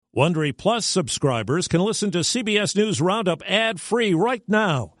Wondery Plus subscribers can listen to CBS News Roundup ad-free right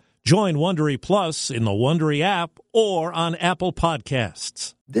now. Join Wondery Plus in the Wondery app or on Apple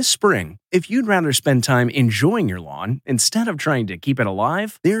Podcasts. This spring, if you'd rather spend time enjoying your lawn instead of trying to keep it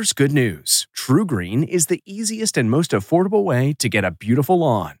alive, there's good news. True Green is the easiest and most affordable way to get a beautiful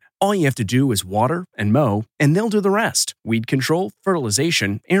lawn. All you have to do is water and mow, and they'll do the rest. Weed control,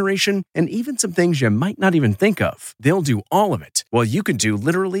 fertilization, aeration, and even some things you might not even think of. They'll do all of it, while you can do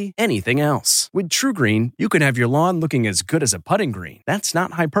literally anything else. With True Green, you can have your lawn looking as good as a putting green. That's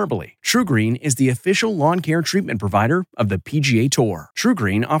not hyperbole. True Green is the official lawn care treatment provider of the PGA Tour. True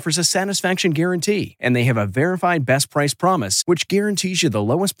Green offers a satisfaction guarantee, and they have a verified best price promise, which guarantees you the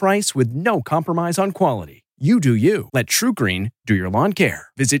lowest price with no compromise on quality. You do you. Let True Green do your lawn care.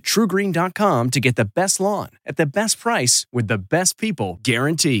 Visit TrueGreen.com to get the best lawn at the best price with the best people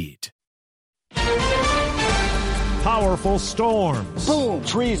guaranteed. Powerful storms. Boom!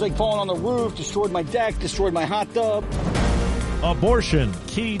 Trees like falling on the roof, destroyed my deck, destroyed my hot tub. Abortion,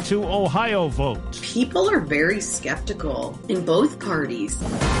 key to Ohio vote. People are very skeptical in both parties.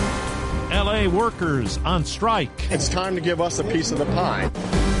 LA workers on strike. It's time to give us a piece of the pie.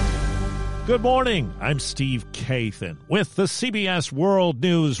 Good morning. I'm Steve Kathan with the CBS World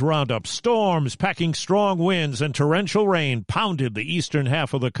News Roundup. Storms packing strong winds and torrential rain pounded the eastern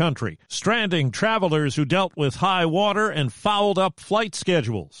half of the country, stranding travelers who dealt with high water and fouled up flight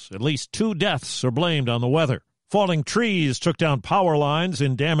schedules. At least 2 deaths are blamed on the weather. Falling trees took down power lines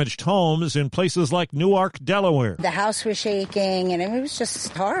and damaged homes in places like Newark, Delaware. The house was shaking, and it was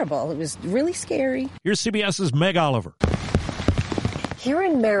just horrible. It was really scary. Here's CBS's Meg Oliver. Here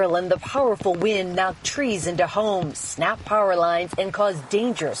in Maryland, the powerful wind knocked trees into homes, snapped power lines, and caused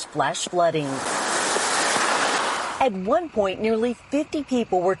dangerous flash flooding. At one point, nearly 50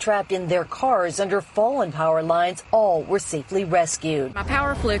 people were trapped in their cars under fallen power lines. All were safely rescued. My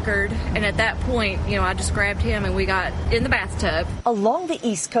power flickered, and at that point, I just grabbed him and we got in the bathtub. Along the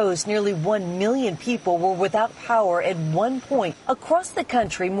East Coast, nearly 1 million people were without power at one point. Across the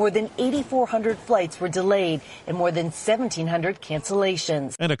country, more than 8,400 flights were delayed and more than 1,700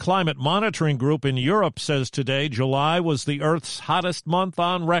 cancellations. And a climate monitoring group in Europe says today July was the Earth's hottest month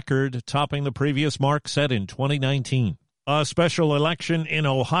on record, topping the previous mark set in 2019. A special election in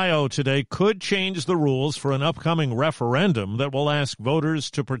Ohio today could change the rules for an upcoming referendum that will ask voters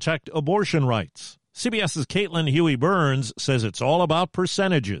to protect abortion rights. CBS's Caitlin Huey-Burns says it's all about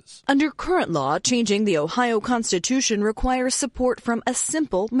percentages. Under current law, changing the Ohio Constitution requires support from a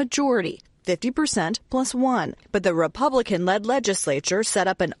simple majority. 50% plus 1. But the Republican-led legislature set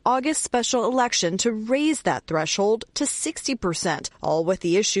up an August special election to raise that threshold to 60%, all with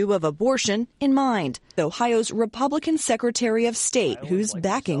the issue of abortion in mind. Ohio's Republican Secretary of State, who's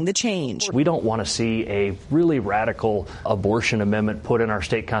backing the change. We don't want to see a really radical abortion amendment put in our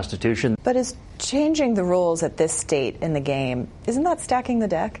state constitution. But is changing the rules at this state in the game, isn't that stacking the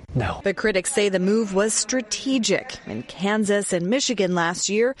deck? No. But critics say the move was strategic. In Kansas and Michigan last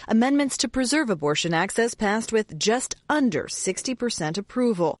year, amendments to preserve abortion access passed with just under 60%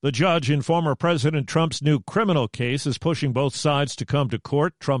 approval. The judge in former President Trump's new criminal case is pushing both sides to come to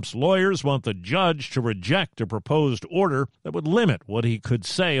court. Trump's lawyers want the judge to reject a proposed order that would limit what he could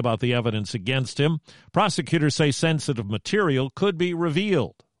say about the evidence against him. Prosecutors say sensitive material could be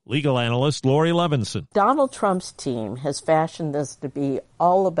revealed. Legal analyst Lori Levinson. Donald Trump's team has fashioned this to be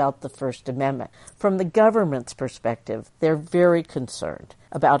all about the First Amendment. From the government's perspective, they're very concerned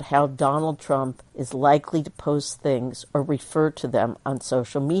about how Donald Trump is likely to post things or refer to them on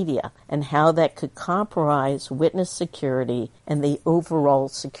social media and how that could compromise witness security and the overall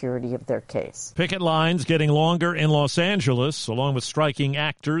security of their case. Picket lines getting longer in Los Angeles, along with striking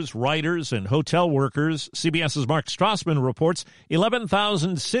actors, writers, and hotel workers. CBS's Mark Strassman reports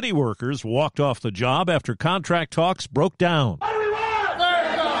 11,000 city workers walked off the job after contract talks broke down.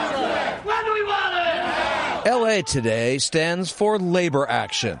 LA Today stands for labor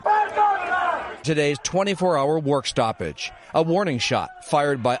action. Today's 24-hour work stoppage, a warning shot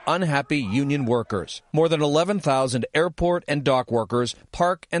fired by unhappy union workers. More than 11,000 airport and dock workers,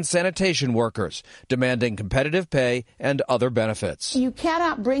 park and sanitation workers, demanding competitive pay and other benefits. You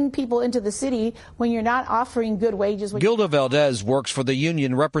cannot bring people into the city when you're not offering good wages. Gilda Valdez works for the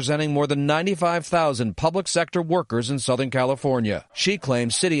union representing more than 95,000 public sector workers in Southern California. She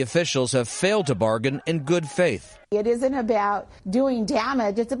claims city officials have failed to bargain in good faith. It isn't about doing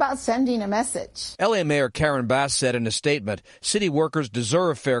damage. It's about sending a message. L.A. Mayor Karen Bass said in a statement, city workers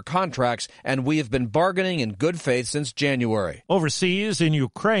deserve fair contracts, and we have been bargaining in good faith since January. Overseas in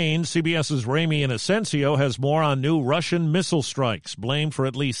Ukraine, CBS's Ramy Inocencio has more on new Russian missile strikes, blamed for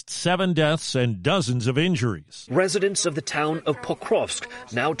at least 7 deaths and dozens of injuries. Residents of the town of Pokrovsk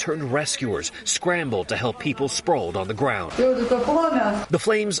now turned rescuers, scrambled to help people sprawled on the ground. The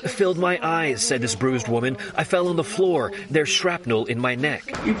flames filled my eyes, said this bruised woman. I fell on the floor. There's shrapnel in my neck.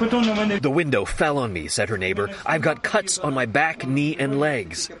 The window fell on me, said her neighbor. I've got cuts on my back, knee, and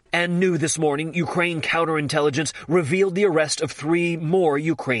legs. And new this morning, Ukraine counterintelligence revealed the arrest of 3 more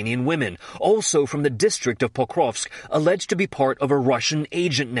Ukrainian women, also from the district of Pokrovsk, alleged to be part of a Russian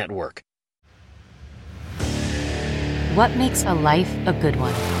agent network. What makes a life a good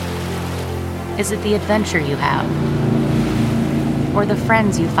one? Is it the adventure you have? Or the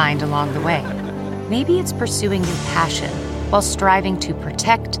friends you find along the way? Maybe it's pursuing your passion while striving to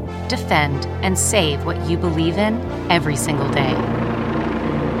protect, defend, and save what you believe in every single day.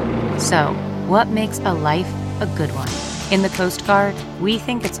 So, what makes a life a good one? In the Coast Guard, we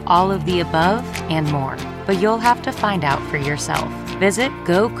think it's all of the above and more, but you'll have to find out for yourself. Visit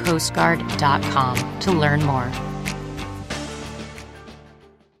gocoastguard.com to learn more.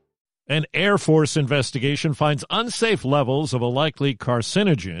 An Air Force investigation finds unsafe levels of a likely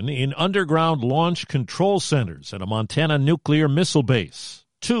carcinogen in underground launch control centers at a Montana nuclear missile base.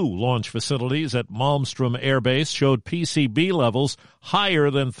 2 launch facilities at Malmstrom Air Base showed PCB levels higher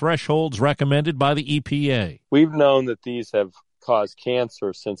than thresholds recommended by the EPA. We've known that these have caused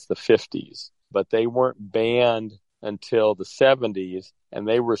cancer since the 50s, but they weren't banned until the 70s, and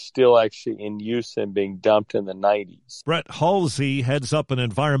they were still actually in use and being dumped in the 90s. Brett Halsey heads up an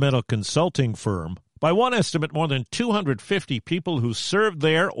environmental consulting firm. By one estimate, more than 250 people who served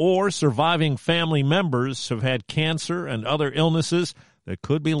there or surviving family members have had cancer and other illnesses that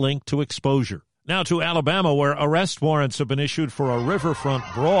could be linked to exposure. Now to Alabama, where arrest warrants have been issued for a riverfront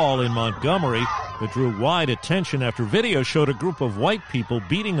brawl in Montgomery that drew wide attention after video showed a group of white people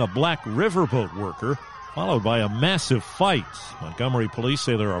beating a black riverboat worker, followed by a massive fight. Montgomery police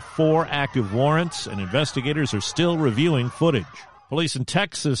say there are 4 active warrants, and investigators are still reviewing footage. Police in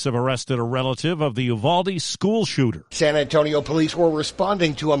Texas have arrested a relative of the Uvalde school shooter. San Antonio police were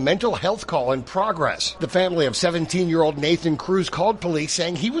responding to a mental health call in progress. The family of 17-year-old Nathan Cruz called police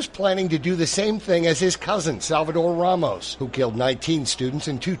saying he was planning to do the same thing as his cousin, Salvador Ramos, who killed 19 students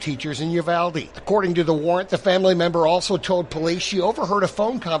and 2 teachers in Uvalde. According to the warrant, the family member also told police she overheard a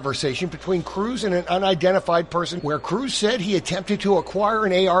phone conversation between Cruz and an unidentified person where Cruz said he attempted to acquire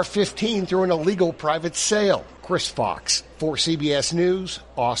an AR-15 through an illegal private sale. Chris Fox, for CBS News,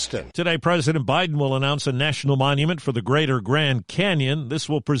 Austin. Today, President Biden will announce a national monument for the Greater Grand Canyon. This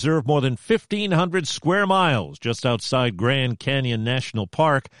will preserve more than 1,500 square miles just outside Grand Canyon National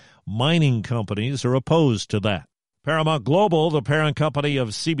Park. Mining companies are opposed to that. Paramount Global, the parent company of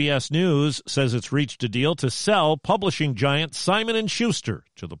CBS News, says it's reached a deal to sell publishing giant Simon & Schuster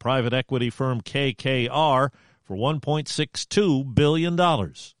to the private equity firm KKR for $1.62 billion.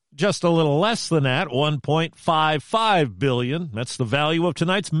 Just a little less than that, $1.55 billion. That's the value of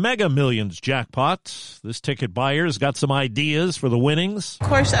tonight's Mega Millions jackpot. This ticket buyer's got some ideas for the winnings. Of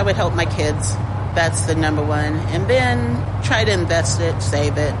course, I would help my kids. That's the number one. And then try to invest it,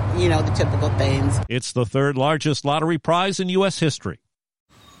 save it, the typical things. It's the 3rd largest lottery prize in U.S. history.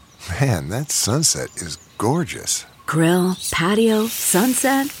 Man, that sunset is gorgeous. Grill, patio,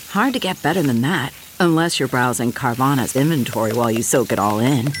 sunset. Hard to get better than that. Unless you're browsing Carvana's inventory while you soak it all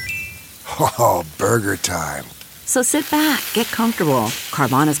in. Oh, burger time. So sit back, get comfortable.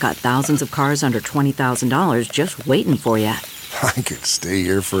 Carvana's got thousands of cars under $20,000 just waiting for you. I could stay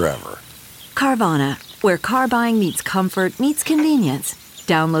here forever. Carvana, where car buying meets comfort meets convenience.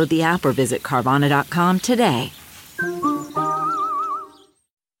 Download the app or visit Carvana.com today.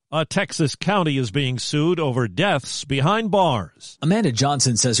 A Texas county is being sued over deaths behind bars. Amanda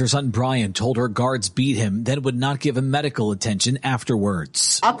Johnson says her son Brian told her guards beat him, then would not give him medical attention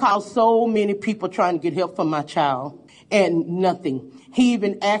afterwards. I called so many people trying to get help for my child, and nothing. He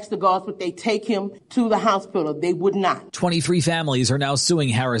even asked the guards would they take him to the hospital. They would not. 23 families are now suing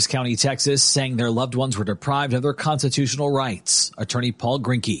Harris County, Texas, saying their loved ones were deprived of their constitutional rights. Attorney Paul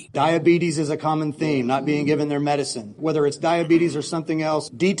Grinke. Diabetes is a common theme, not being given their medicine. Whether it's diabetes or something else,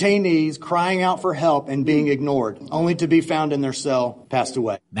 detainees crying out for help and being ignored, only to be found in their cell, passed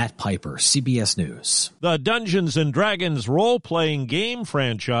away. Matt Piper, CBS News. The Dungeons & Dragons role-playing game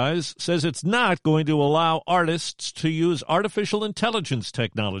franchise says it's not going to allow artists to use artificial intelligence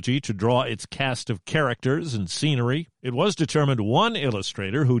technology to draw its cast of characters and scenery. It was determined one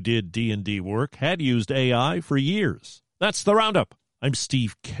illustrator who did D&D work had used AI for years. That's the Roundup. I'm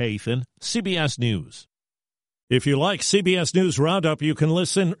Steve Kathan, CBS News. If you like CBS News Roundup, you can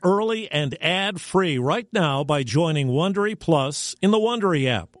listen early and ad-free right now by joining Wondery Plus in the Wondery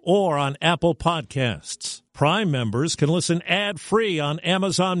app or on Apple Podcasts. Prime members can listen ad-free on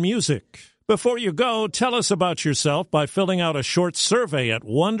Amazon Music. Before you go, tell us about yourself by filling out a short survey at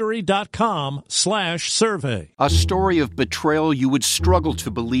Wondery.com/survey. A story of betrayal you would struggle to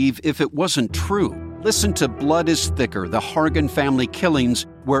believe if it wasn't true. Listen to Blood is Thicker, The Hargan Family Killings,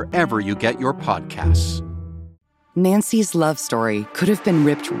 wherever you get your podcasts. Nancy's love story could have been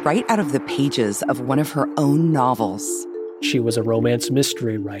ripped right out of the pages of one of her own novels. She was a romance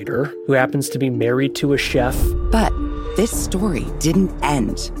mystery writer who happens to be married to a chef. But this story didn't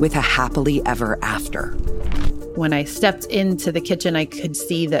end with a happily ever after. When I stepped into the kitchen, I could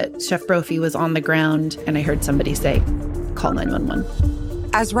see that Chef Brophy was on the ground, and I heard somebody say, "Call 911."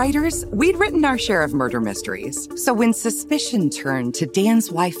 As writers, we'd written our share of murder mysteries. So when suspicion turned to Dan's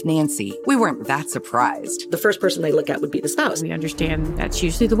wife, Nancy, we weren't that surprised. The first person they look at would be the spouse. We understand that's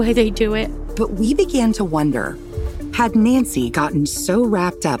usually the way they do it. But we began to wonder, had Nancy gotten so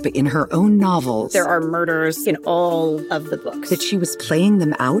wrapped up in her own novels... There are murders in all of the books. ...that she was playing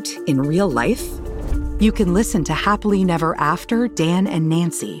them out in real life? You can listen to Happily Never After, Dan and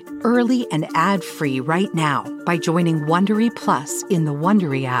Nancy, early and ad-free right now by joining Wondery Plus in the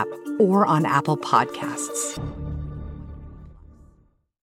Wondery app or on Apple Podcasts.